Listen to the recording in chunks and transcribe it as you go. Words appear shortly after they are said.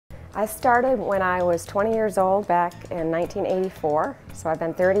I started when I was 20 years old back in 1984, so I've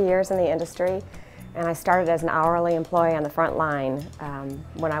been 30 years in the industry, and I started as an hourly employee on the front line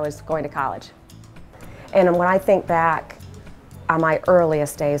when I was going to college. And when I think back on my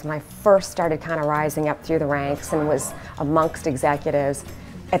earliest days, when I first started kind of rising up through the ranks and was amongst executives,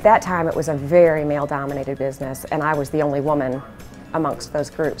 at that time it was a very male-dominated business, and I was the only woman amongst those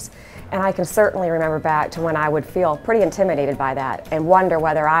groups. And I can certainly remember back to when I would feel pretty intimidated by that and wonder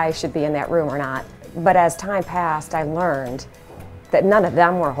whether I should be in that room or not. But as time passed, I learned that none of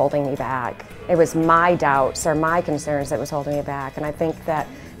them were holding me back. It was my doubts or my concerns that was holding me back. And I think that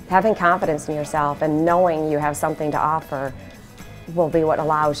having confidence in yourself and knowing you have something to offer will be what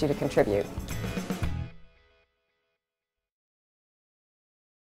allows you to contribute.